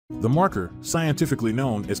The markhor, scientifically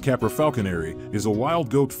known as Capra falconeri, is a wild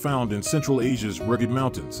goat found in Central Asia's rugged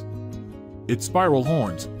mountains. Its spiral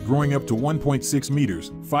horns, growing up to 1.6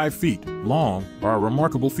 meters, 5 feet, long, are a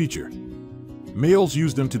remarkable feature. Males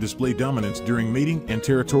use them to display dominance during mating and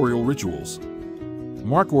territorial rituals.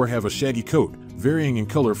 Markhor have a shaggy coat, varying in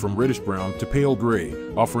color from reddish-brown to pale gray,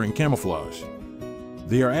 offering camouflage.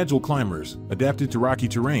 They are agile climbers, adapted to rocky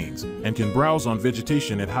terrains, and can browse on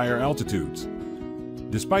vegetation at higher altitudes.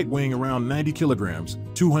 Despite weighing around 90 kilograms,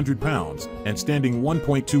 200 pounds, and standing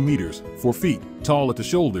 1.2 meters, 4 feet, tall at the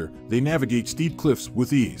shoulder, they navigate steep cliffs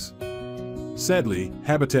with ease. Sadly,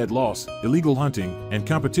 habitat loss, illegal hunting, and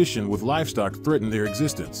competition with livestock threaten their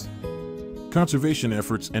existence. Conservation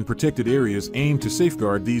efforts and protected areas aim to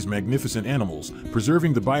safeguard these magnificent animals,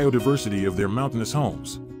 preserving the biodiversity of their mountainous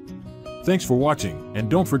homes. Thanks for watching,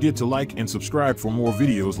 and don't forget to like and subscribe for more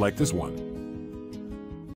videos like this one.